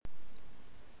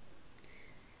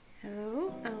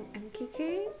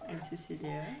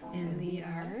Cecilia. And we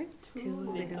are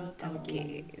Two Little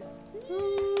Talkies.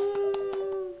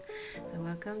 So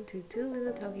welcome to Two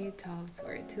Little Talkie Talks,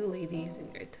 where two ladies in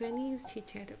their 20s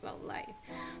chit-chat about life.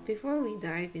 Before we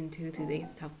dive into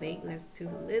today's topic, let's do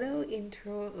a little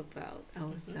intro about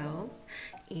ourselves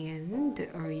and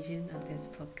the origin of this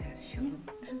podcast show.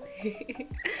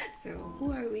 So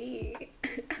who are we?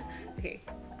 Okay,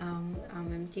 I'm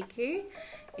MKK,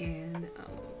 and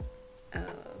a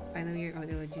final year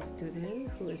audiology student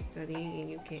who is studying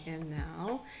in UKM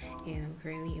now, and I'm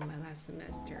currently in my last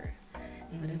semester.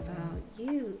 What about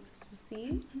you,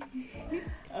 Cici?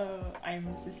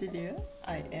 I'm Cecilia.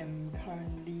 I am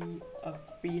currently a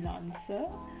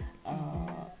freelancer.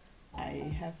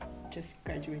 I have just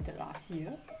graduated last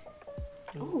year.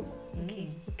 Oh,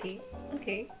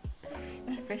 okay.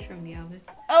 Fresh from the oven.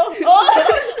 Oh,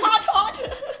 hot.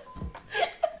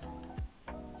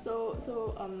 So,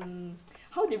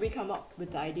 how did we come up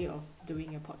with the idea of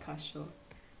doing a podcast show?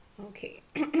 Okay,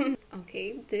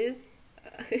 this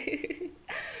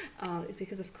it's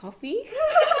because of coffee.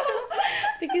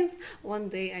 Because one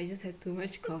day I just had too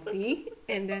much coffee,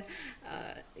 and then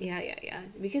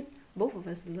because both of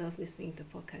us love listening to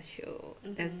podcast show.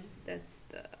 That's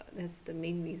the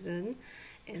main reason.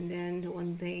 And then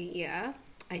one day,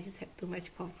 I just had too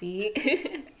much coffee,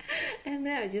 and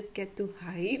then I just get too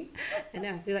hype, and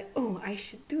then I feel like, oh, I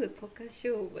should do a podcast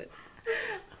show, but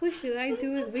who should I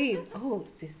do it with? Oh,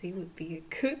 Cici would be a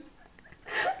good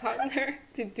partner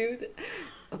to do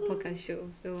a podcast show.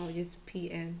 So I'll just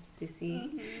PM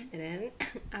Cici and then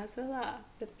ask her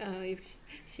if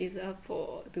she's up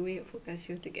for doing a podcast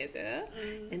show together.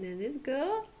 And then this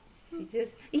girl, she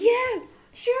just,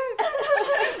 sure.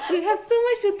 We have so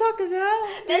much to talk about.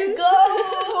 Let's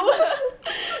go!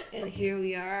 And here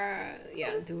we are,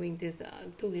 doing this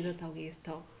Two Little Talkies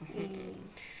talk.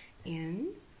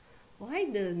 And why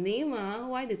the name?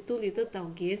 Why the Two Little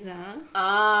Talkies?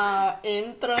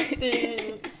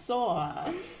 Interesting. So,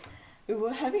 we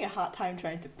were having a hard time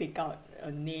trying to pick out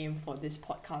a name for this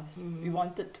podcast. We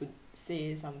wanted to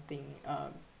say something,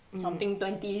 something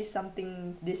 20s,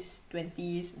 something this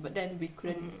 20s, but then we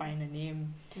couldn't find a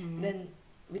name. Then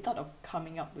we thought of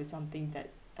coming up with something that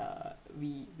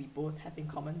we both have in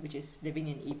common, which is living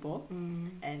in Ipoh.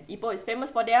 And Ipoh is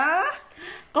famous for their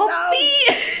Kopi!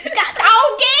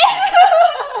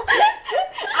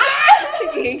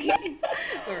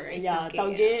 Alright,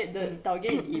 tauge. The tauge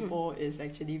in Ipoh is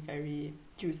actually very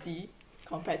juicy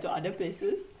compared to other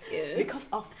places. Yes. Because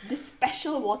of this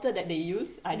special water that they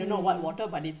use. I don't know what water,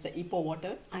 but it's the Ipoh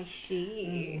water. I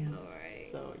see.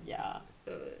 Alright. So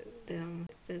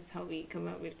that's how we come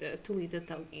up with the Two Little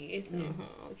Talkies.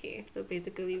 Okay, so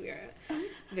basically we are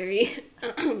very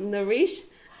nourished.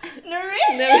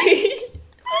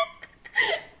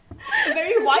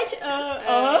 Very white.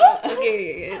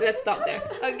 Okay, let's stop there.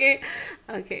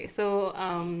 Okay. So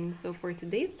for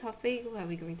today's topic, what are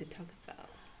we going to talk about?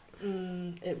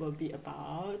 It will be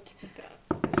about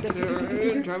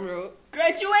Drum roll.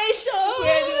 graduation.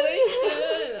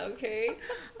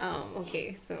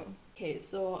 Okay.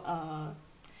 So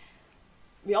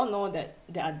we all know that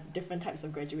there are different types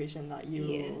of graduation. Like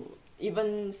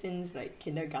even since like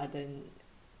kindergarten,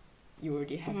 you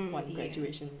already have one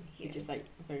graduation, which is like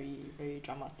very, very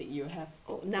dramatic. You have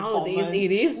nowadays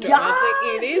it is dramatic.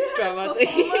 It is dramatic.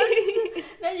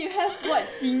 Then you have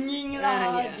singing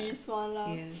this one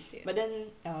lah. Yes. But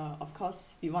then of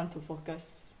course we want to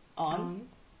focus on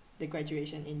the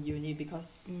graduation in uni,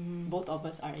 because both of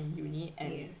us are in uni,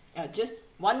 and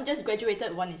one just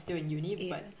graduated, one is still in uni,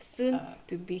 but soon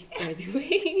to be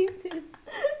graduated.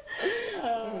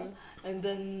 And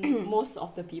then most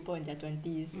of the people in their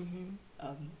 20s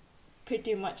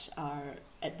pretty much are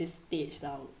at this stage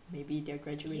now. Maybe they're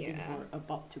graduating or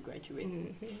about to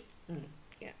graduate.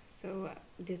 So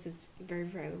this is very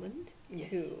relevant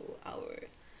to our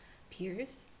peers.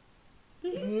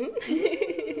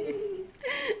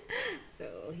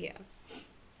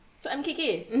 So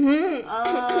MKK,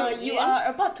 you are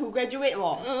about to graduate.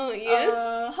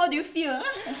 Yes. How do you feel?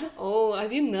 Oh, I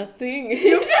feel nothing.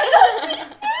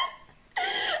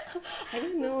 I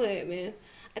don't know it, man.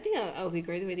 I think I'll be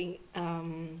graduating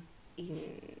in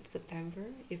September,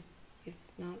 if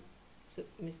not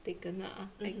mistaken.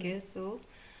 I guess so.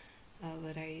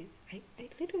 But I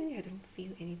literally I don't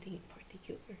feel anything in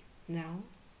particular now.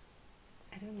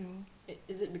 I don't know.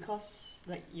 Is it because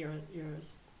like you're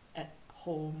at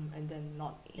home and then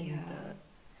not in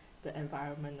the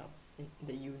environment of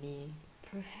the uni?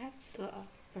 Perhaps,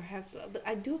 but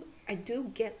I do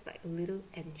get like a little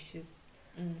anxious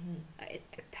at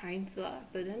times,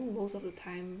 but then most of the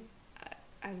time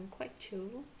I'm quite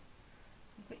chill.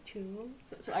 quite chill.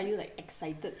 So are you like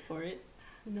excited for it?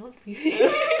 Not really.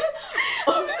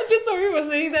 I'm just sorry for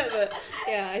saying that, but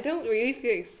yeah, I don't really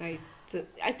feel excited.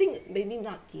 I think maybe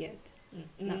not yet.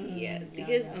 Not yet.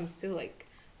 Because I'm still like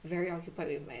very occupied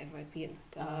with my FYP and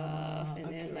stuff. And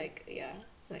then like, yeah,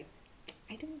 like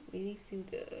I don't really feel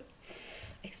the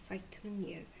excitement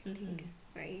yet, I think.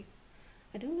 Right?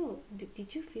 I don't know.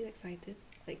 Did you feel excited?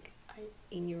 Like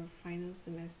in your final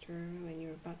semester when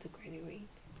you're about to graduate?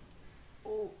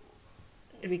 Oh.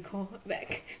 Recall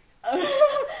back.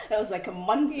 That was like a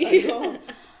month ago.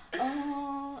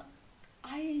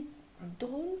 I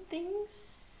don't think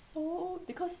so,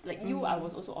 because like you, I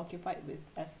was also occupied with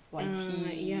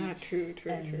FYP. Yeah, true.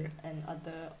 And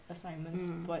other assignments.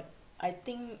 But I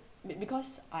think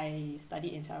because I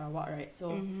studied in Sarawak, right?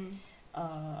 So,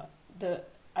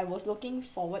 I was looking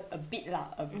forward a bit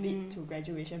to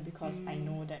graduation, because I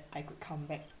know that I could come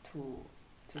back to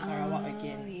Sarawak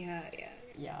again.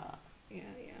 Yeah.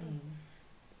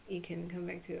 You can come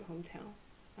back to your hometown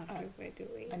after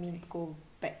graduating. I mean, go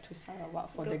back to Sarawak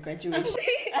for the graduation.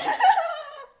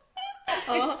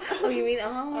 You mean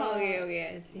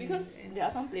okay. I see. Because there are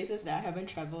some places that I haven't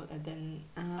travelled, and then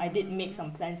I did make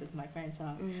some plans with my friends.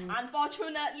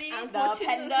 Unfortunately, the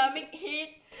pandemic hit.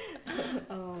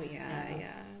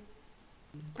 Yeah.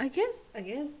 I guess I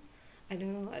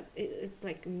don't know. It's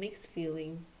like mixed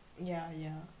feelings. Yeah.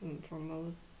 For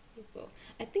most people,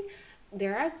 I think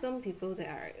there are some people that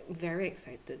are very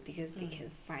excited because they can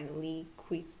finally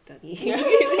quit studying.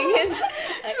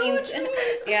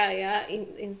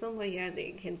 In some way,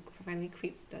 they can finally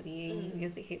quit studying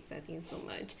because they hate studying so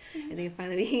much, and they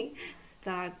finally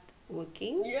start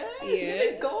working.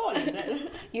 Yeah. Go on.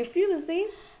 You feel the same?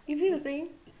 You feel the same?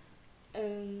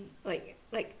 Like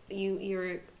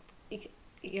you're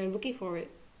looking forward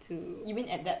to. You mean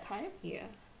at that time? Yeah.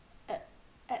 At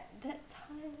that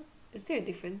time. Is there a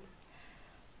difference?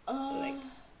 Like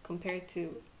compared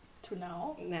to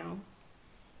now? Now,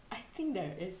 I think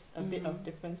there is a bit of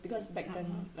difference, because back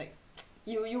then, like,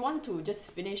 you want to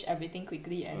just finish everything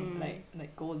quickly and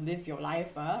like go live your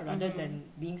life, rather than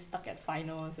being stuck at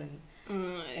finals and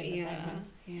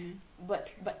assignments. Yeah.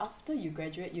 But after you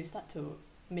graduate, you start to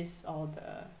miss all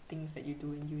the things that you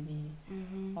do in uni,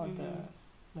 all the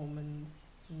moments.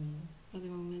 All the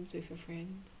moments with your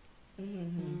friends.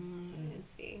 I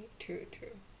see. True.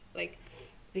 Like,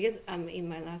 because I'm in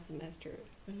my last semester,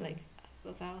 like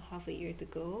about half a year to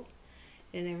go,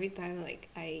 and every time like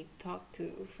I talk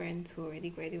to friends who already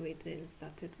graduated and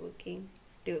started working,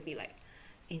 they would be like,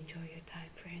 "Enjoy your time,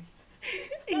 friend.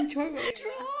 Enjoy what you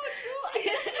True. I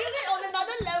can feel it on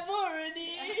another level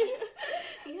already.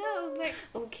 Yeah, I was like,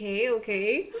 okay,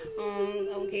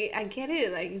 I get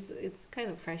it. Like it's kind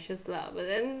of precious lah. But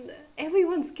then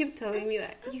everyone's keep telling me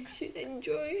like you should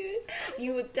enjoy it.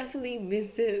 You would definitely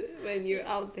miss it when you're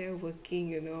out there working.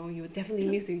 You know, you would definitely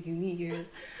miss your uni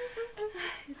years.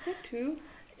 Is that true?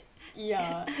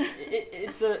 Yeah,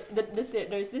 it's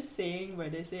there's this saying where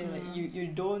they say like you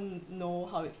don't know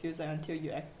how it feels like until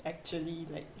you actually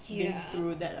like been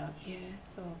through that.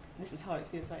 So this is how it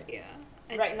feels like. Yeah.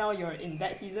 Right now you're in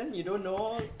that season. You don't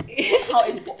know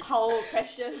how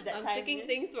precious that I'm time taking is.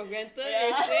 things for granted. Yeah.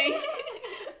 You're saying.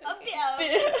 a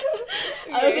bit.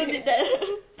 I also did that.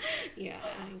 Yeah,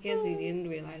 I guess you didn't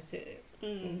realize it.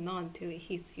 Not until it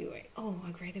hits you like, oh,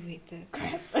 I graduated.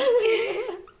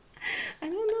 I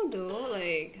don't know though,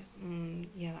 like,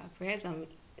 perhaps I'm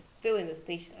still in the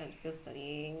stage that I'm still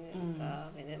studying and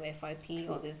stuff, and then my FYP,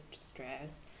 all this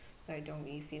stress, so I don't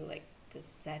really feel like the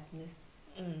sadness.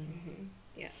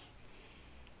 Yeah.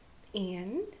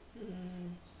 And?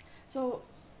 So,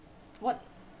 what,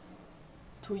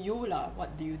 to you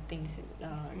what do you think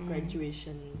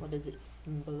graduation, what does it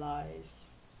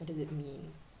symbolize? What does it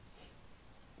mean?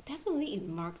 Definitely it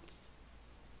marks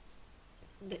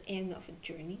the end of a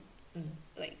journey.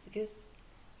 Like, because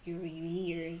your uni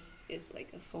years is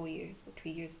like a 4 years or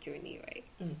 3 years journey, right?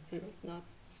 So it's not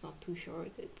too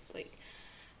short. It's like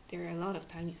there are a lot of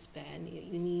time you spend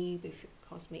in uni with your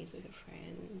classmates, with your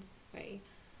friends, right?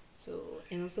 So,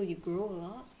 and also you grow a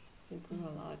lot. You grow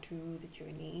a lot through the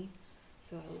journey.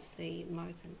 So I would say it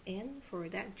marks an end for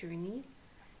that journey,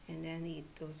 and then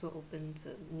it also opens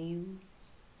a new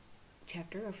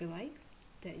chapter of your life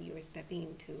that you are stepping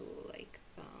into, like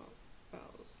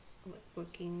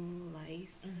working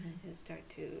life, and start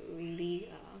to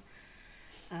really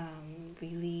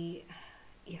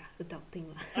adulting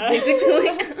basically.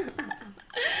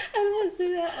 I don't want to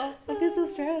say that. Oh, I feel so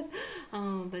stressed.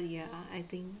 But yeah, I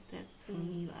think that's for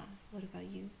me lah. What about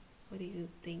you? What do you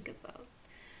think about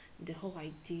the whole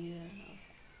idea of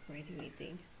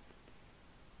graduating?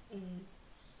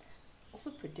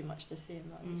 also pretty much the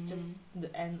same. It's just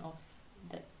the end of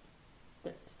that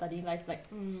study life. Like,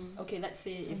 okay, let's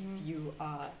say if you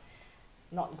are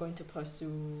not going to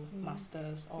pursue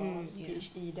masters or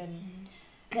PhD, then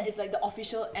that is like the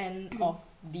official end of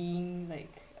being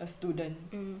like a student.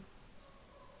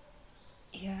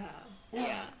 Yeah.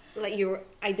 Like your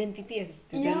identity as a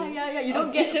student. Yeah. You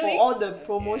don't get for all the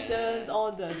promotions,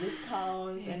 all the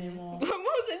discounts anymore. Promotion.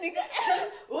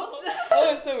 Whoops.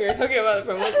 Oh, so we're talking about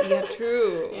the promotion. Yeah,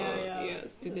 true. Yeah.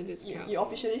 Student discount. You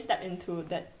officially step into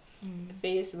that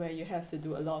phase where you have to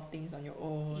do a lot of things on your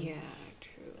own. Yeah, true.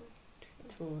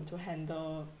 To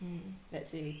handle,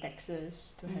 let's say,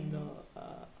 taxes, to handle,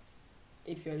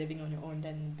 if you're living on your own,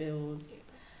 then bills,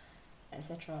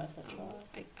 etc.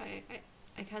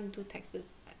 I can't do taxes.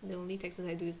 The only taxes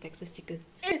I do is Texas chicken.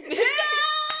 For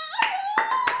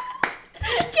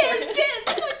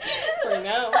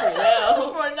now.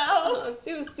 I'm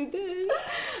still a student.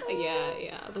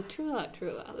 Yeah. But true lah.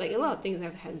 Like a lot of things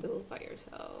I've handled by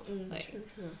yourself. Like, true.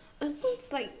 So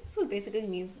it basically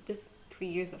means this 3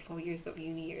 years or 4 years of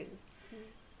uni years,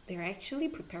 they're actually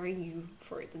preparing you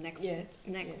for the next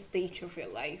stage of your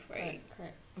life, right?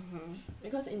 Correct.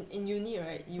 Because in uni,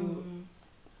 right, you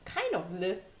kind of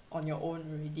live on your own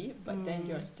already, but then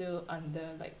you're still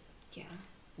under like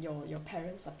your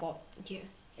parents' support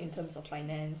in terms of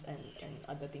finance and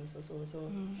other things also.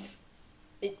 So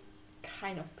it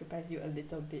kind of prepares you a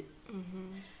little bit.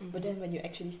 But then when you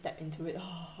actually step into it,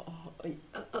 it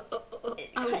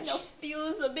kind of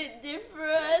feels a bit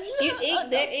different. You ache,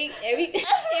 there ache,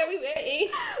 everywhere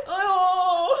ache.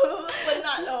 Oh, but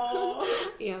not all.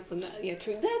 Yeah,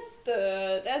 true.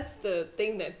 That's the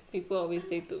thing that people always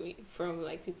say to me from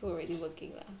like people already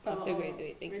working after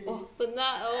graduating. Really? Oh, but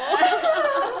not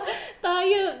all.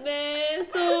 Tired, man,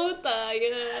 so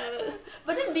tired.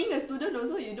 But then being a student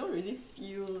also, you don't really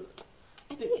feel.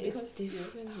 I think it's because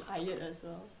different. you're tired as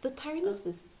well. The tiredness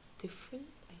is different,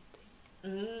 I think.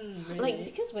 Really? Like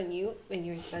because when you're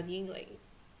studying, like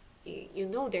you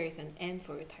know there is an end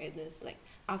for your tiredness. Like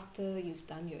after you've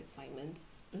done your assignment,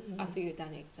 after you've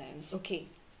done exams, okay,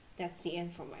 that's the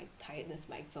end for my tiredness,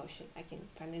 my exhaustion. I can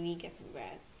finally get some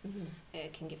rest. I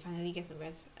can finally get some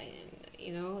rest and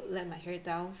let my hair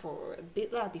down for a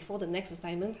bit before the next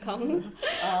assignment comes.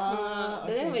 But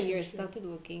then when you're started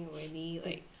working already,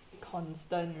 like it's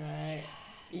constant, right?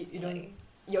 You don't.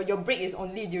 Like, your break is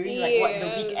only during like what the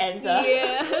weekends are.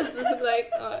 Yes, it's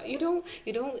like you don't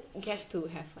get to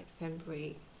have like sem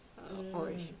breaks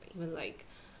or even like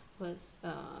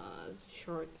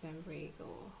short sem break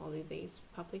or holidays,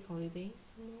 public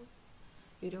holidays.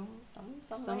 You don't. Some.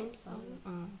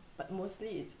 But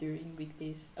mostly it's during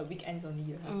weekdays. Weekends only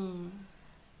you have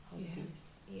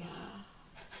holidays. Yeah.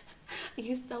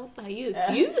 You sound tired.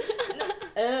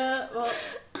 Well,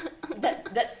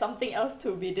 that's something else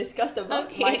to be discussed about.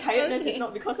 Okay, My tiredness is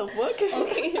not because of work.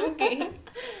 Okay.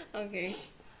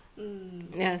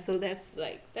 Yeah, so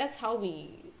that's how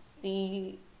we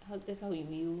see that's how we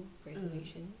view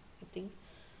graduation. I think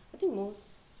most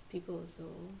people also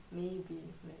maybe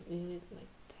view it like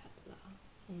that lah.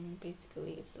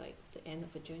 Basically, it's like the end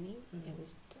of a journey and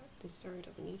the start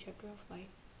of a new chapter of life.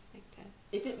 Like that.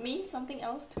 If it means something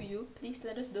else to you, please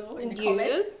let us know in the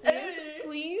comments. Yes,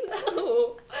 please.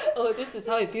 Oh, this is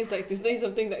how it feels like to say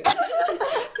something like that.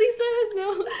 Please let us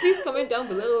know. Please comment down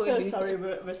below. Sorry,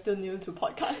 we're still new to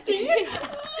podcasting.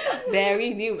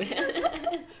 Very new,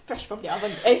 man. Fresh from the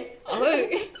oven. Hey.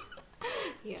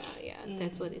 Yeah.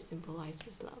 That's what it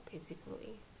symbolizes,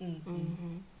 basically.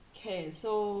 Okay,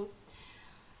 so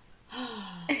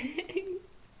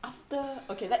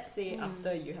let's say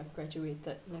after you have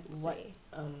graduated, what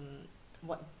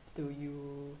do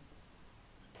you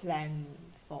plan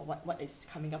for? What is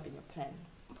coming up in your plan?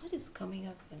 What is coming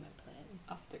up in my plan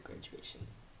after graduation?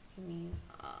 You mean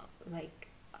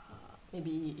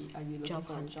maybe are you looking job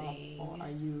for a job, hunting, or are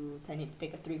you planning to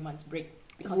take a 3 months break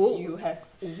because you have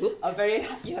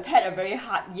had a very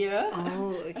hard year?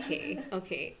 Oh,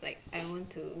 okay. Like I want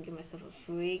to give myself a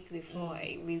break before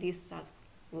I really start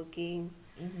working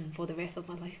for the rest of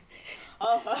my life.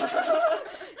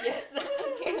 Yes.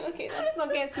 Okay. Let's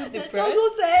not get too depressed. That's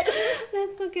also sad.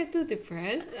 Let's not get too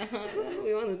depressed.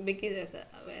 We want to make it as a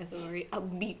very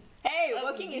upbeat. Hey,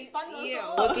 working is fun also.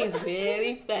 Yeah, working is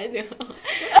very fun.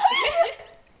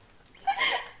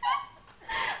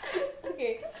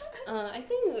 Okay. I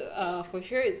think for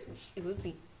sure it would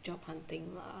be job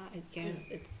hunting lah. I guess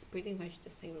it's pretty much the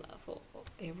same lah for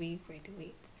every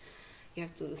graduate. You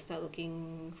have to start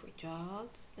looking for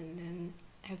jobs and then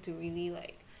have to really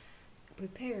like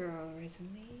prepare your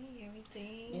resume,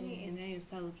 everything, and then you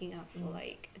start looking out for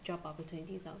like job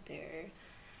opportunities out there.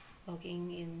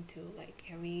 logging into like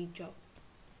every job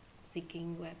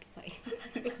seeking website.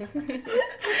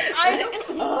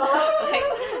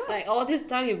 like all this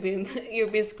time you've been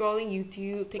scrolling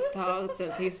YouTube, TikToks,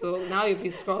 and Facebook. Now you've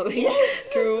been scrolling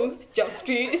through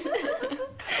JobStreet.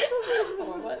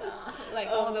 Or what? Like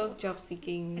all those job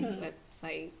seeking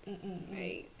websites,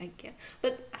 right? I guess,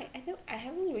 but I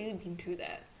haven't really been through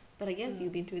that. But I guess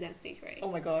you've been through that stage, right?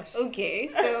 Oh my gosh. Okay,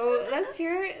 so let's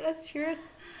hear.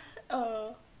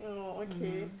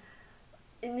 Okay.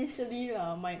 Initially,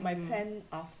 my plan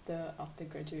after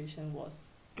graduation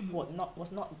was not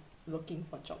looking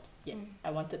for jobs yet. I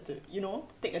wanted to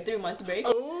take a 3 months break.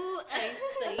 Oh, I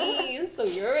see. So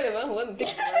you're the one who wants to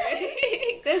take a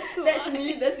break. That's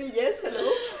me. Yes, hello.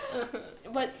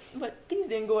 But things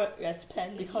didn't go as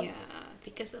planned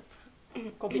because of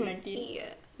COVID-19.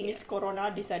 Miss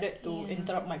Corona decided to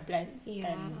interrupt my plans,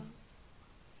 and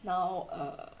now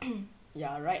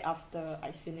right after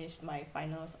I finished my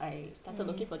finals, I started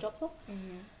looking for jobs.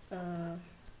 Not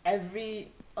every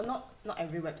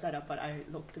website, but I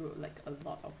looked through like a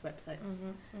lot of websites,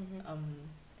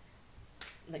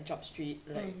 like JobStreet,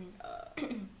 like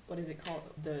what is it called,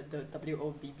 the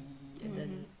WOBB, and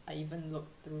then I even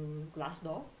looked through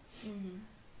Glassdoor.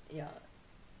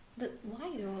 But why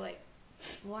though? Like,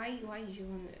 why did you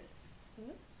want to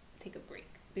take a break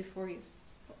before you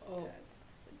started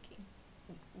looking?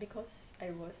 Because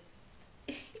I was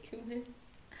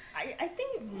I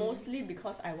think mostly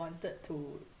because I wanted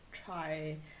to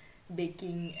try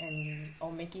baking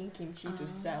or making kimchi to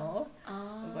sell,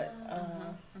 but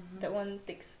that one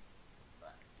takes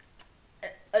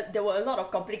there were a lot of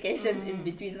complications in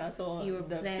between lah, so you were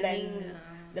the planning,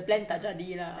 plan tak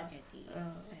jadi lah. I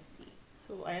see.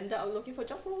 So I ended up looking for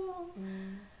jobs.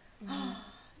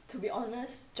 To be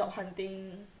honest, job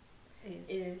hunting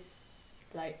is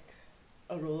like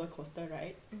a roller coaster,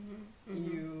 right?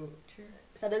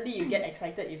 Suddenly you get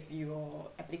excited if your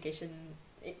application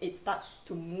it starts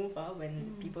to move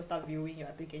when people start viewing your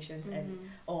applications,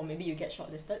 and or maybe you get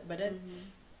shortlisted, but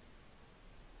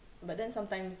then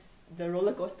sometimes the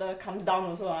roller coaster comes down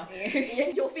also.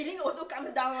 Your feeling also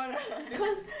comes down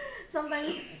because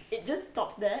sometimes it just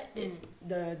stops there.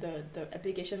 The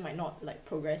application might not like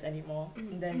progress anymore,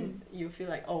 and then you feel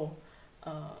like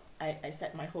I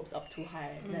set my hopes up too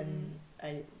high, then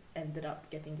I ended up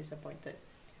getting disappointed.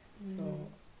 So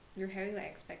you're having like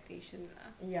expectation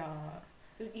yeah.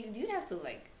 Do you have to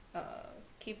like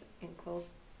keep a close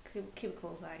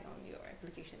eye on your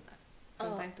application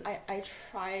from time to time? I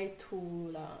try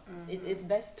to it's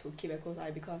best to keep a close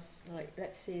eye, because like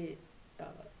let's say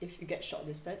if you get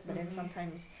shortlisted, but then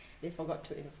sometimes they forgot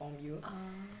to inform you.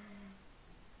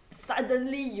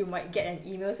 Suddenly you might get an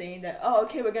email saying that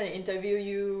okay, we're gonna interview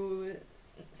you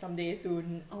someday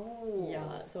soon.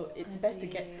 So it's best to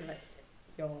get like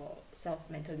yourself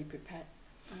mentally prepared.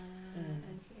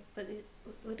 Okay, but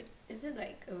is it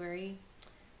like a very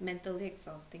mentally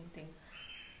exhausting thing?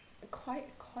 Quite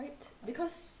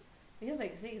because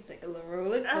like say it's like a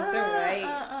roller coaster, right?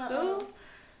 So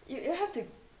you have to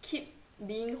keep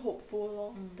being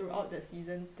hopeful throughout the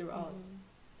season, throughout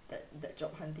that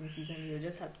job hunting season. You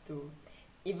just have to,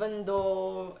 even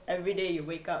though every day you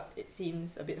wake up it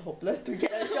seems a bit hopeless to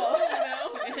get a job,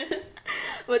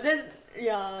 but then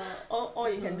all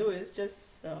you can do is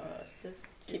just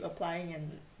keep applying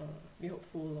and be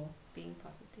hopeful. Being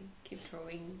positive, keep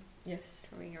throwing your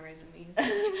resumes.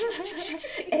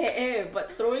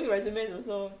 But throwing resumes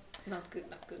also not good.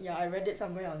 Yeah, I read it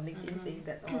somewhere on LinkedIn saying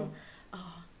that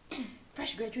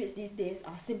fresh graduates these days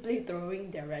are simply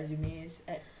throwing their resumes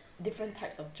at different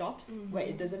types of jobs where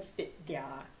it doesn't fit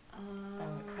their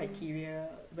criteria,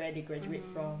 where they graduate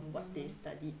from, what they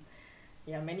studied.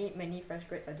 Many fresh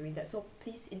grads are doing that. So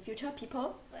please, in future,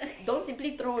 people, don't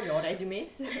simply throw your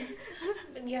resumes.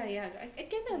 But I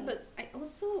get that, but I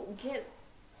also get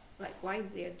like why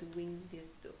they are doing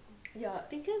this though. Yeah,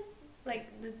 because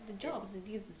like the jobs is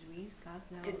really scarce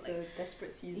now. It's like, a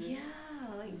desperate season.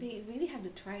 Yeah, like they really have to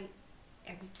try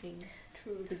everything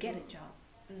to get a job.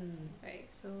 Right.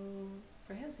 So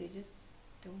perhaps they just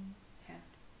don't have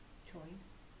choice.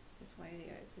 That's why they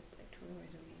are just like throwing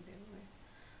resumes everywhere.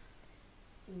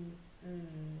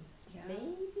 Yeah.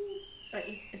 Maybe. But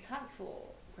it's hard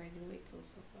for graduates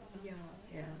also.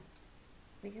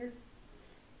 Because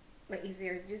like if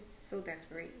they're just so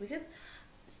desperate, because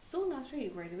soon after you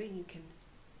graduate you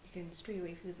can straight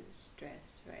away feel the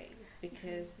stress, right?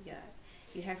 Because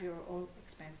you have your own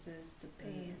expenses to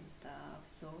pay and stuff,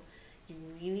 so you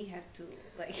really have to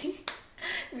like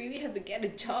really have to get a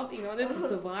job in order to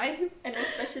survive. And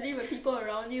especially when people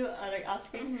around you are like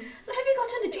asking, so have you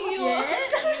gotten a job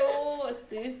yet?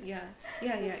 Sis, yeah.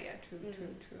 True.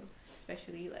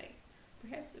 Especially like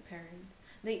perhaps the parents.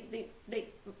 They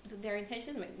their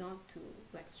intention might not to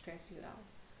like stress you out,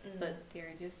 but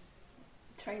they're just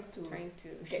trying to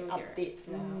show get updates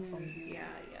their from you.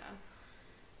 Yeah.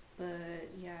 But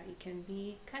yeah, it can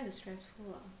be kind of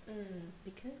stressful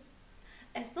because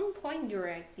at some point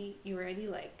you're already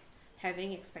like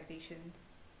having expectations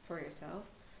for yourself,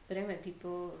 but then when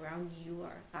people around you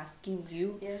are asking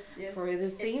you yes for the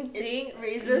same thing, it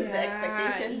raises the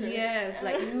expectations, right? yes,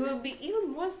 like you will be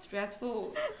even more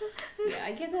stressful. Yeah,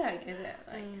 I get that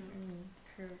like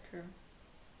true.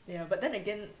 Yeah, but then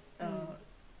again,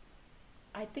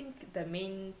 I think the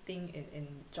main thing in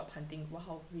job hunting,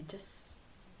 wow, we just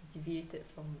deviated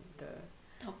from the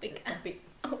topic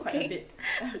quite a bit.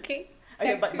 Okay.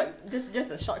 Okay, but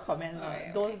just a short comment.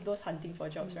 Alright, those hunting for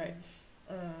jobs, right?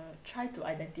 Try to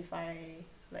identify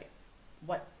like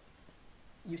what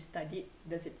you studied.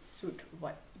 Does it suit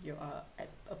what you are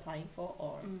applying for,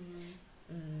 or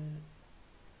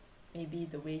maybe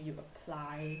the way you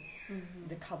apply,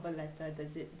 the cover letter,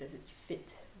 does it fit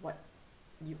what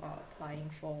you are applying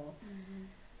for?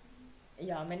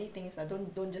 Yeah, many things.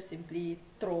 Don't just simply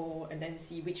throw and then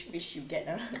see which fish you get.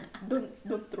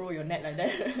 Don't throw your net like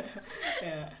that.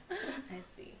 Yeah. I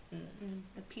see.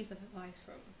 A piece of advice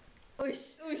from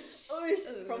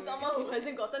from someone who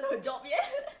hasn't gotten a job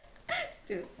yet.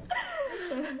 Still.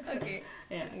 Okay.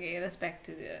 Yeah. Okay, let's back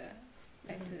to the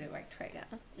right track.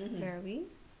 Where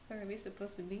are we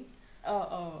supposed to be?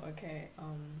 Oh, okay.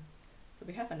 So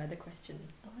we have another question.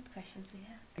 What questions we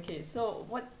have? Okay, so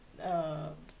what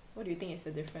do you think is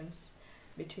the difference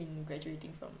between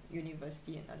graduating from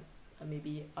university and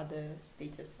maybe other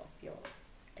stages of your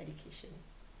education?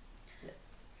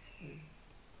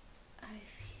 I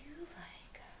feel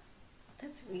like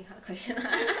that's a really hard question.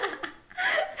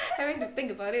 Having to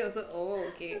think about it also. Oh,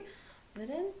 okay. But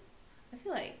then I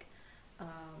feel like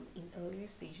in earlier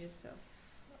stages of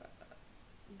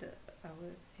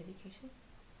our education,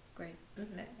 right?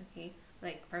 Okay,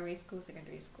 like primary school,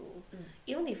 secondary school.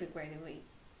 Even if we graduate,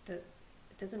 it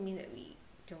doesn't mean that we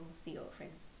don't see our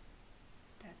friends.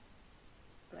 That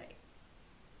like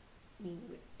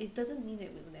it doesn't mean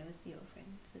that we will never see our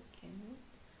friends again.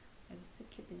 I will still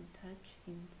keep in touch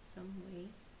in some way.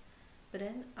 But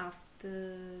then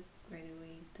after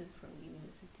graduated from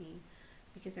university,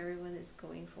 because everyone is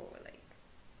going for like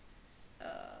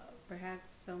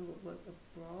perhaps some would work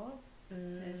abroad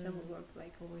and some would work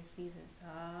like overseas and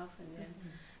stuff,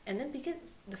 and then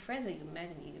because the friends that you met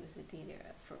in university,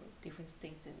 they're from different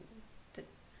states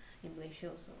in Malaysia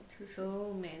also.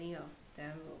 So many of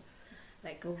them will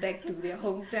like go back to their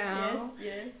hometown.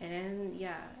 Yes. And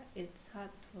yeah, it's hard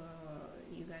for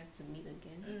you guys to meet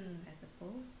again, I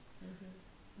suppose.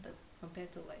 But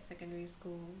compared to like secondary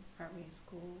school, primary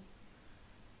school,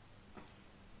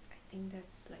 I think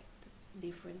that's like the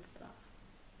difference lah.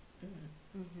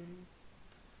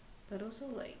 But also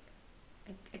like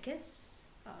I guess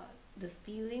the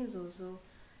feelings also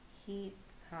hit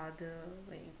harder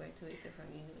when you graduated from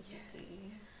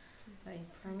university. Like in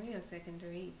primary or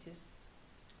secondary, it just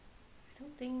I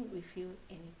don't think we feel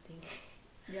anything.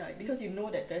 Yeah, because you know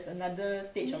that there's another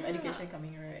stage of education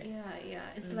coming, right?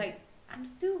 Yeah. It's like I'm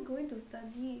still going to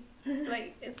study.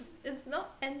 Like it's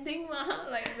not ending ma.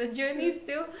 Like the journey is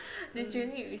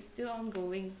still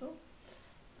ongoing. So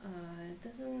it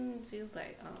doesn't feel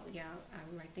like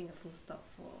I'm writing a full stop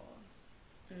for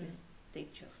this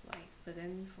stage of life. But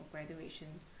then for graduation,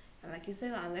 like you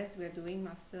said, unless we're doing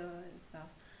master and stuff,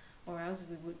 or else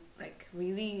we would like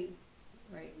really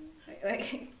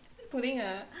like putting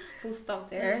a full stop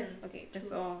there. Okay,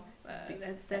 that's all.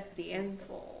 That's the end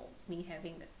for me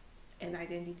having an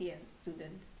identity as a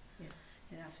student. Yes.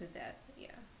 And after that,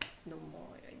 no more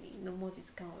already. No more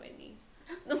discount already.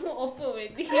 No more offer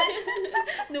already.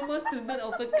 No more student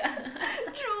offer card.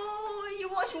 True. You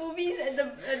watch movies at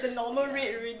the normal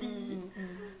rate already.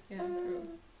 Yeah, true.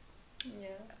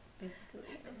 Yeah.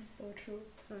 Basically. It's so true.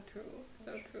 So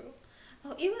true.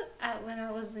 Oh, even when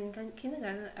I was in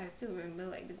kindergarten, I still remember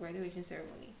like the graduation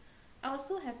ceremony. I was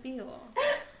so happy.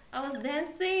 I was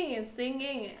dancing and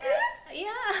singing.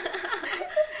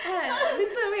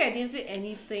 Literally, I didn't feel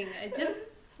anything. I just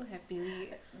so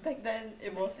happily. Back then,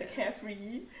 it was a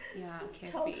carefree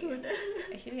carefree childhood.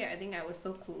 Actually, I think I was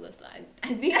so clueless.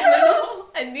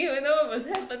 I I didn't even know what was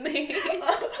happening.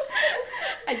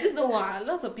 I just know,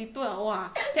 lots of people,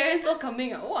 parents all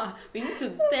coming, we need to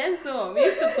dance, we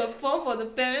need to perform for the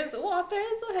parents.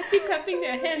 Parents so happy clapping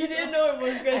their hands. You didn't know it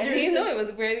was graduation. I didn't know it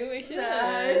was graduation.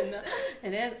 Nice.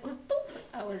 And then,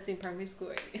 I was in primary school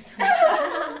already.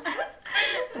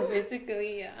 So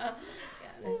basically, yeah,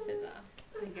 that's it lah,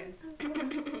 I guess.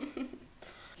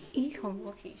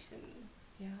 E-convocation.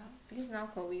 Yeah, because now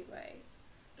COVID, right?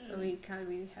 So we can't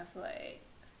really have like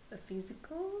a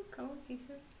physical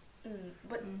convocation.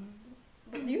 But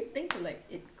do you think like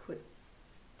it could,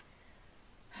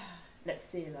 let's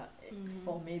say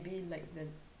for maybe like the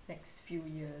next few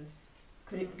years,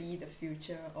 could it be the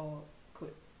future, or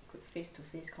could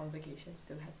face-to-face convocations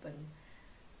still happen?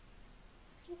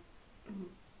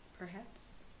 Perhaps,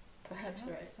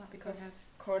 right? Because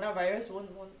coronavirus won't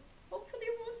hopefully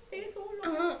won't stay so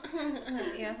long.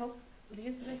 Yeah,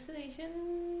 because vaccination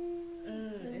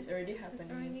it's already it's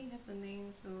happening. already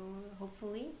happening. So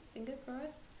hopefully, finger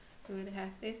crossed, we will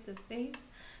have face-to-face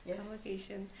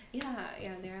convocation. Yeah,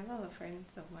 there are a lot of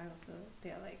friends of mine also.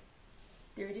 They are like,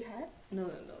 They already had? no.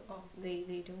 Oh.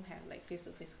 They don't have like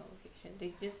face-to-face convocation.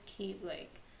 They just keep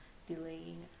like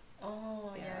delaying.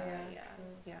 Oh, yeah.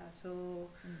 True. So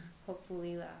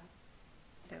hopefully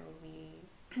there will be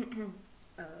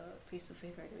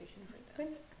face-to-face graduation for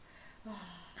them.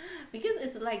 Because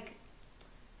it's like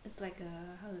a,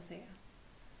 how to say,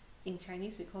 in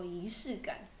Chinese we call 仪式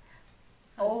感.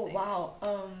 Oh, wow.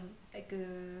 Like a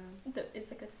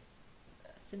It's like a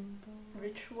symbol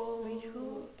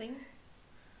ritual thing.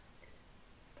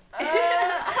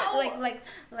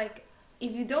 Like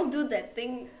if you don't do that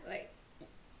thing, like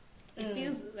it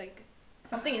feels like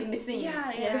something is missing.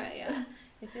 Yeah.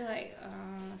 I feel like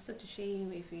such a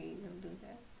shame if we don't do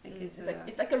that. Like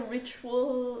it's like a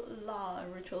ritual-ish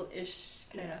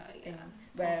kind of thing,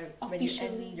 where when you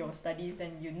end your studies,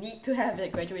 then you need to have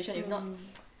that graduation. If not,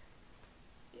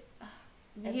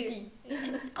 empty.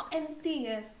 Empty.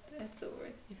 Yes, that's the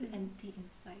word. You feel empty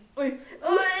inside. Oi.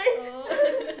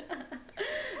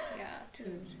 Yeah,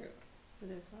 true. So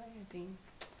that's why I think,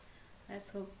 let's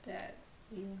hope that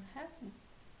we'll have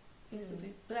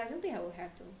face-to-face. But I don't think I will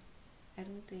have though. I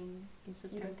don't think in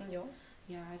September. You don't think yours?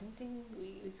 Yeah, I don't think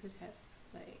we could have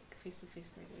like face-to-face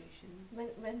graduation.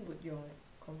 When would your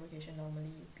convocation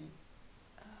normally be?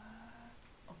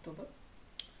 October?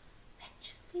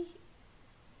 Actually,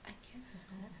 I guess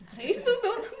I still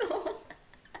don't know.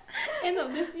 End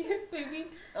of this year, maybe.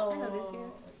 End of this year.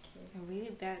 Okay. I'm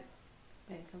really bad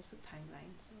when it comes to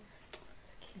timelines. So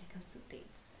It's okay. when it comes to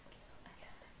dates. I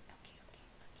understand. Okay.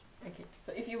 Okay,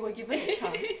 so if you were given a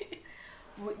chance,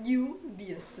 would you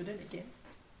be a student again?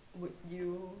 Would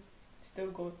you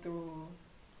still go through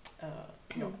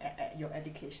your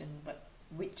education, but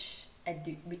which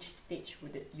stage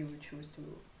would you choose to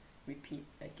repeat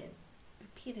again?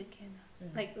 Repeat again.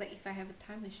 Like if I have a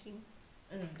time machine.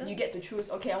 You get to choose.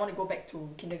 Okay, I want to go back to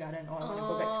kindergarten, or I want to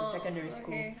go back to secondary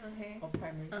school, Okay. or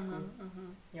primary school.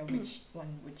 Yeah, which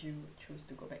one would you choose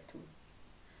to go back to?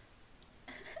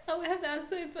 I will have to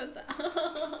answer it first.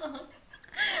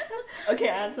 Okay,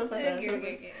 I answer first.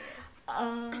 Okay.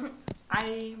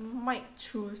 I might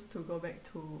choose to go back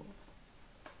to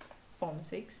Form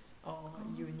 6 or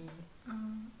uni,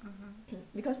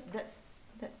 because that's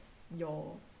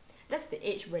the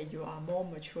age where you are more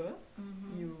mature.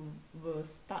 You will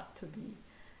start to be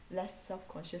less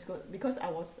self-conscious, because I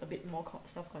was a bit more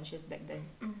self-conscious back then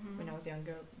when I was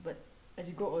younger. But as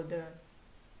you grow older,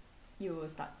 you will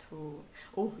start to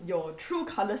your true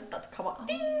colours start to come out.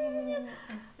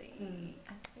 I see.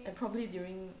 And probably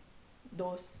during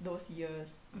those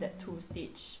years, that 2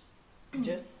 stage,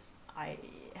 just I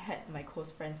had my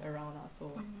close friends around us,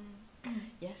 so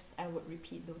yes, I would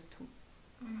repeat those 2.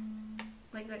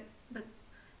 But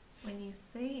when you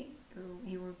say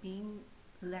you were being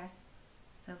less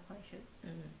self-conscious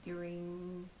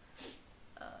during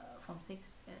Form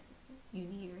 6 and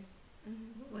uni years,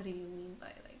 what do you mean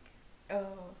by like?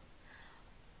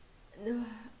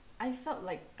 I felt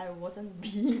like I wasn't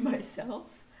being myself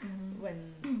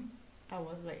when I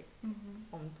was like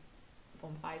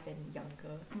Form 5 and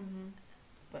younger.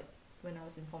 But when I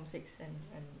was in Form 6 and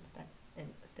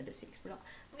Standard 6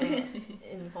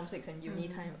 in Form 6 and uni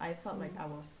time, I felt like I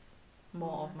was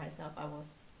more of myself. I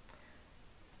was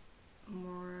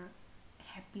more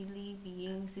happily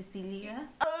being Cecilia.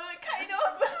 Kind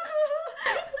of.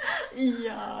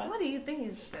 Yeah. What do you think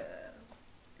is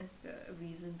the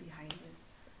reason behind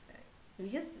this?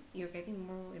 Because you're getting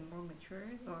more and more mature,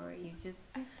 or you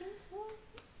just... I think so.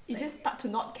 You just start to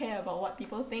not care about what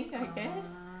people think, I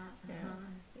guess. I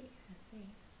see.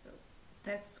 So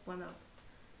that's one of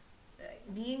like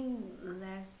being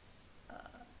less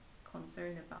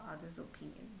concerned about others'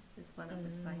 opinions is one of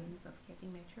the signs of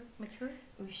getting mature.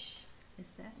 Wish.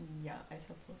 Is that? Yeah, I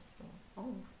suppose so.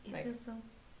 Oh, it Like- feels so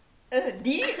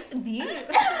Deep. deep.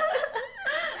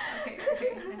 Okay,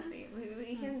 let's see.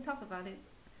 We can talk about it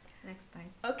next time.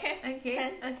 Okay. Okay,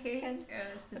 Can. okay.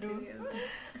 Aduh. Cecilia.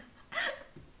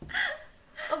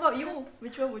 How about you?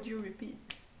 Which one would you repeat?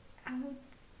 I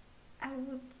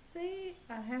would say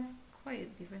I have quite a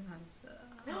different answer.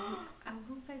 I'll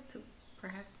go back to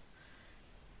perhaps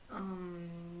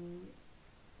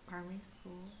primary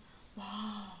school.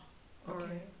 Wow. Or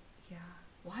Okay. yeah,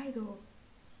 Why though?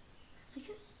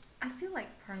 because I feel like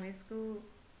primary school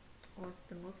was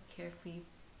the most carefree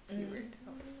period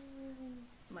of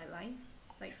my life.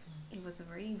 Like it was a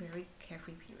very, very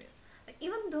carefree period. Like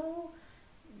even though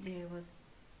there was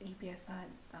UPSR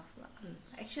and stuff lah.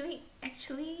 Actually,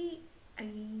 I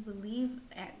believe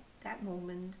at that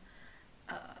moment,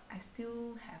 I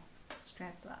still have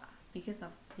stress lah because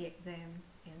of the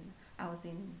exams, and I was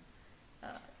in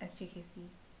SJKC.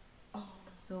 Oh.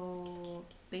 So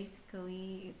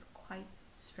basically, it's quite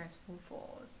stressful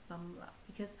for some lah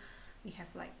because we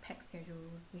have like packed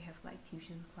schedules, we have like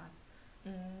tuition class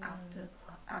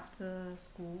after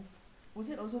school. Was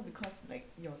it also because like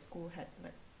your school had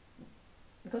like,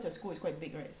 because your school is quite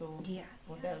big, right? So Yeah.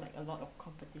 was there like a lot of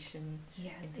competition?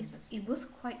 Yes, in terms of it was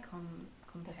quite competitive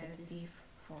competitive.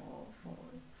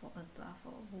 for us lah,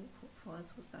 for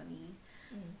us who study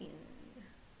in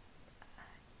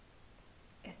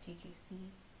SJKC.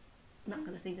 Not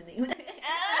gonna say the name.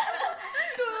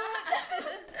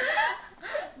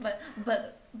 but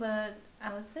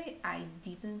I would say I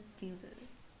didn't feel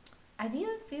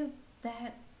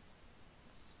that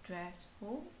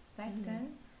stressful back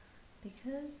then,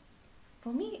 because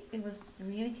for me it was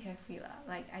really carefree lah.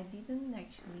 Like I didn't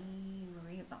actually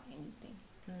worry about anything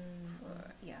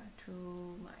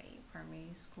through my primary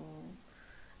school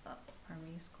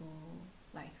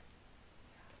life.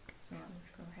 So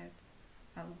perhaps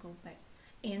I will go back,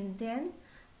 and then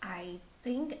I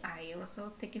think I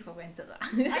also take it for granted lah.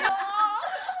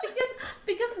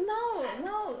 because now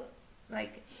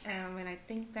like when I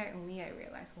think back, only I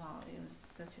realize, wow, it was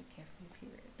such a carefree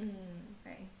period,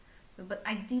 right? So but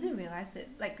I didn't realize it.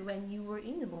 Like when you were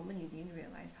in the moment, you didn't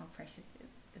realize how precious it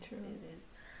is.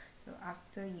 So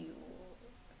after you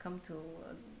come to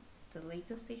the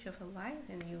later stage of your life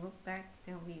and you look back,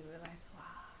 then only you realize, wow,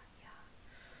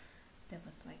 that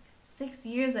was like 6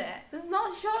 years It's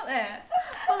not short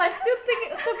but I still took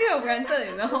it for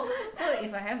granted, you know. So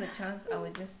if I have the chance, I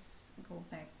would just go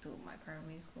back to my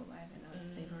primary school life and I would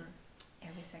savor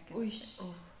every second of it.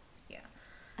 Oh, yeah.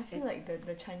 I feel like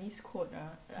the Chinese quote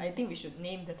I think we should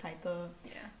name the title.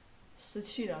 Yeah. 失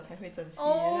去了才会珍惜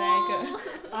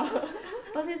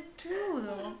But it's true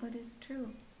though. But it's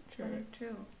true. True. But it's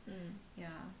true.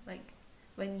 Yeah. Like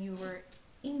when you were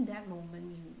in that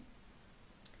moment,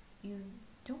 you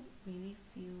don't really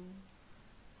feel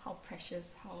how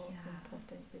precious, how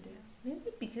important it is.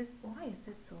 Maybe because why is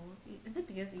it so? Is it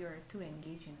because you are too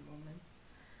engaged in the moment?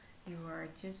 You are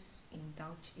just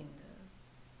indulged in the.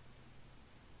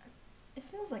 It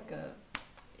feels like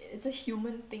it's a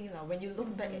human thing lah. When you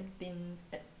look back at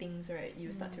things, right,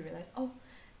 you start to realize, oh,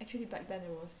 actually back then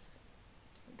it was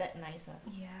that nice.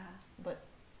 Yeah. But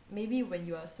maybe when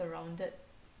you are surrounded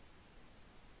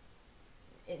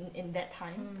in that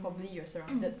time, probably you're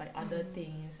surrounded by other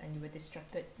things and you were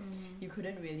distracted. You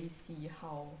couldn't really see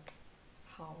how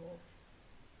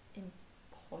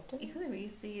important. You couldn't really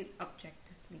see it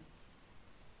objectively.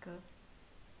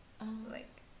 Like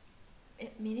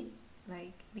meaning?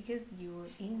 Like because you were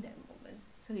in that moment,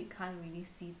 so you can't really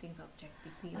see things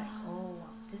objectively. Like oh wow,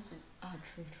 this is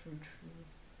true.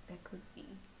 that could be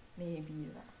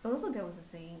maybe lah. But also there was a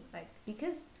saying like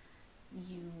because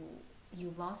you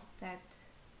lost that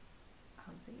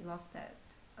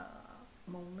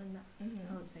moment.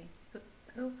 How to say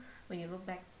so when you look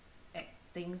back at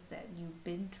things that you've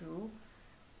been through,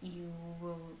 you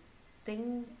will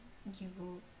think you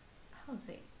will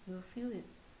you will feel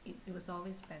it was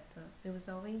always better. It was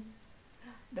always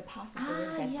the past is always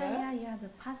better. Yeah. The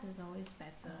past is always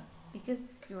better because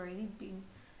you already been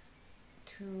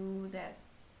through that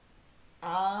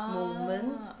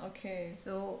moment. Okay.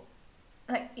 So,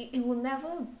 like it will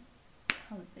never.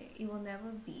 It will never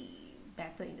be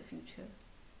better in the future.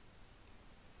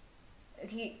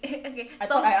 Okay. I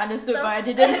thought I understood, but I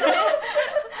didn't.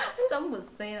 Some would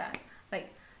say that,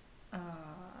 like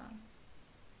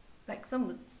some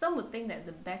would think that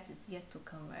the best is yet to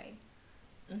come, right?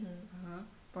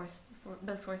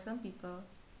 But for some people,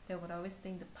 they would always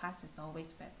think the past is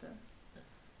always better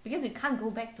because you can't go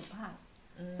back to past.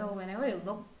 So whenever you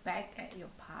look back at your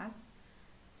past,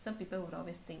 some people would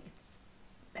always think it's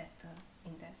better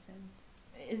in that sense.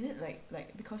 Is it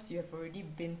like because you have already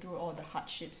been through all the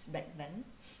hardships back then,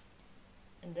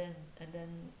 and then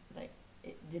like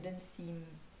it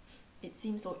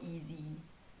seemed so easy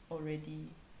already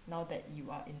now that you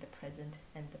are in the present,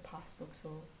 and the past looks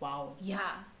so wow.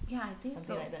 Yeah, I think Something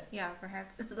so. like that. Yeah,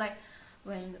 perhaps it's like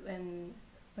when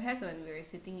we were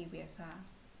sitting in UBSA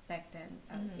back then.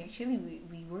 Actually,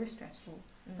 we were stressful,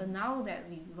 but now that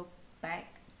we look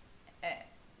back at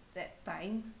that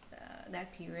time,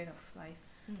 that period of life,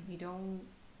 we don't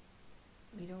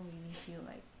really feel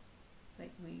like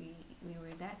we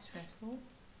were that stressful.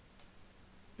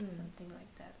 Something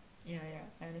like that. Yeah,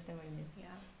 I understand what you mean.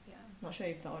 Yeah. Not sure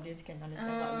if the audience can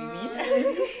understand what we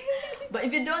mean. But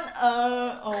if you don't,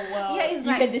 you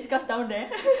like, can discuss down there.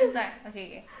 It's like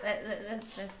okay.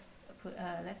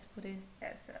 Let's put it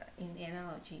as in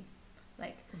analogy.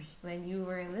 Like when you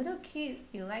were a little kid,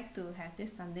 you like to have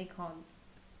this Sunday con.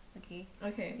 Okay.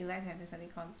 You like to have this Sunday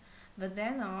con, but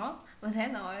then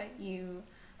you,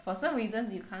 for some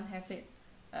reason, you can't have it.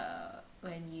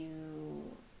 When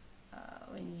you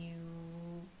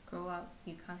grow up,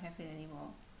 you can't have it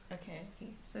anymore. Okay.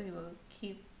 So you will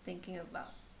keep thinking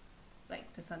about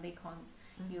like the Sunday con.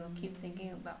 You will keep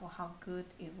thinking about how good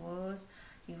it was.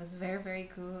 It was very, very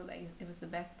good. Like it was the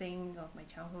best thing of my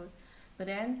childhood. But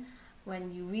then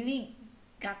when you really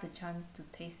got the chance to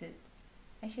taste it,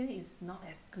 actually it's not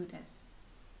as good as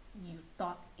you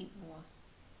thought it was.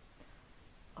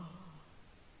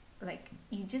 Like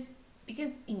you just,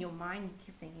 because in your mind you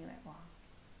keep thinking like, wow,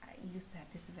 I used to have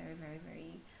this very, very,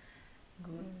 very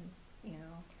good,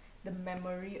 the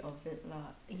memory of it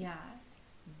lah. Yeah. It's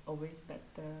always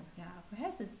better. Yeah,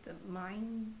 perhaps it's the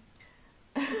mind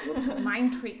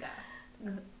trick.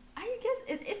 I guess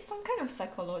it's some kind of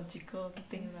psychological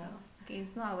thing So. lah. Okay,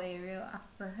 it's not our area.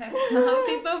 Perhaps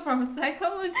people from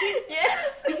psychology.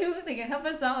 Yes. They can help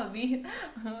us out a bit.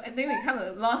 I think we kind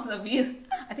of lost a bit.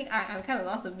 I think I'm kind of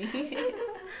lost a bit.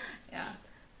 Yeah.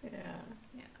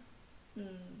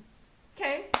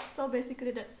 Okay, so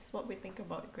basically that's what we think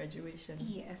about graduation.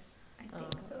 Yes, I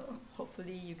think so.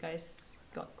 Hopefully you guys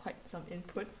got quite some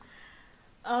input.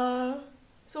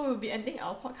 So we'll be ending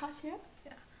our podcast here.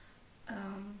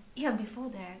 Before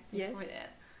that,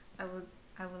 I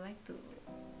would like to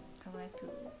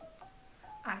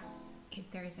ask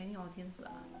if there is any audience.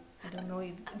 I don't know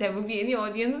if there will be any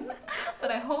audience,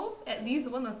 but I hope at least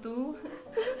one or two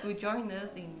will join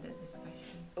us in the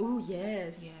discussion. Oh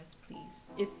yes. Yes,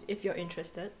 please. If you're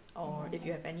interested, or if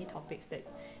you have any topics that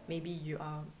maybe you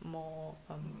are more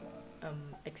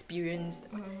experienced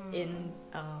in,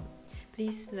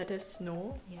 please let us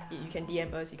know. Yeah. You can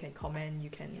DM us, you can comment, you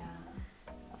can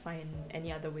find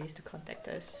any other ways to contact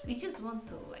us. We just want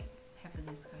to have a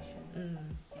discussion.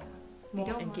 More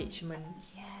we don't engagement.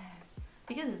 Yes,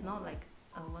 because it's not like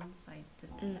a one-sided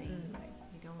thing. Like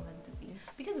we don't want to be,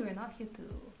 because we're not here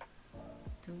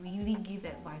to really give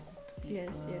advices to people.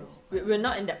 Yes. We're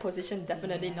not in that position.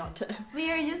 Definitely not.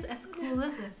 We are just as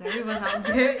clueless as everyone out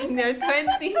there in their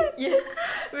 20s. Yes,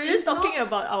 we're just talking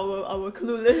about our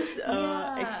clueless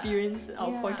experience,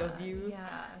 our point of view.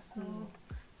 Yeah, so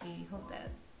we hope that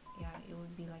it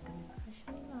would be like a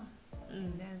discussion,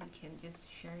 and then we can just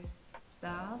share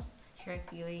stuff, share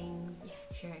feelings,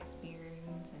 share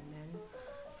experience, and then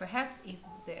perhaps if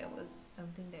there was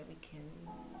something that we can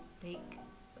take,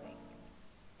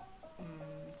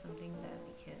 something that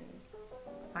we can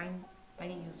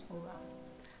find it useful,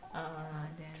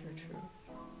 then True.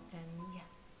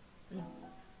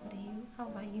 And how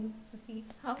about you, Susie?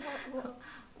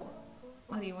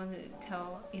 What do you want to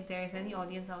tell if there is any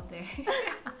audience out there?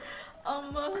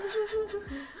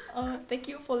 Thank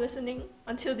you for listening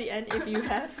until the end. If you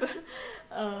have,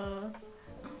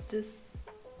 just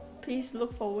please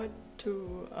look forward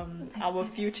to our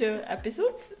future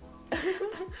episodes.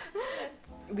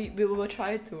 we will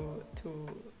try to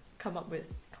come up with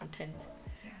content.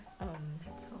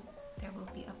 Let's hope there will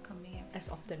be upcoming episodes as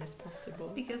often as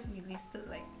possible, because we listed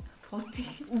 40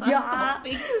 plus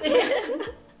topics.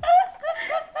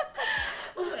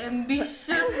 Ambitious.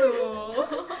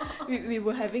 we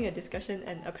were having a discussion,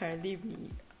 and apparently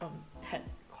we had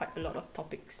quite a lot of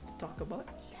topics to talk about.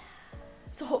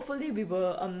 So hopefully we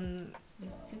will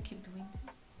we'll still keep doing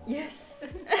this. Yes.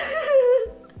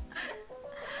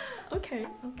 Okay.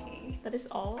 That is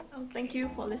all. Okay. Thank you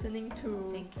for listening to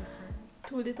Thank you for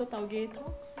Two Little Tauge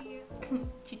Talks.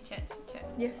 chit chat.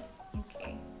 Yes.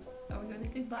 Okay. Are we going to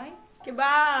say bye? Okay, bye.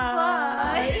 Bye.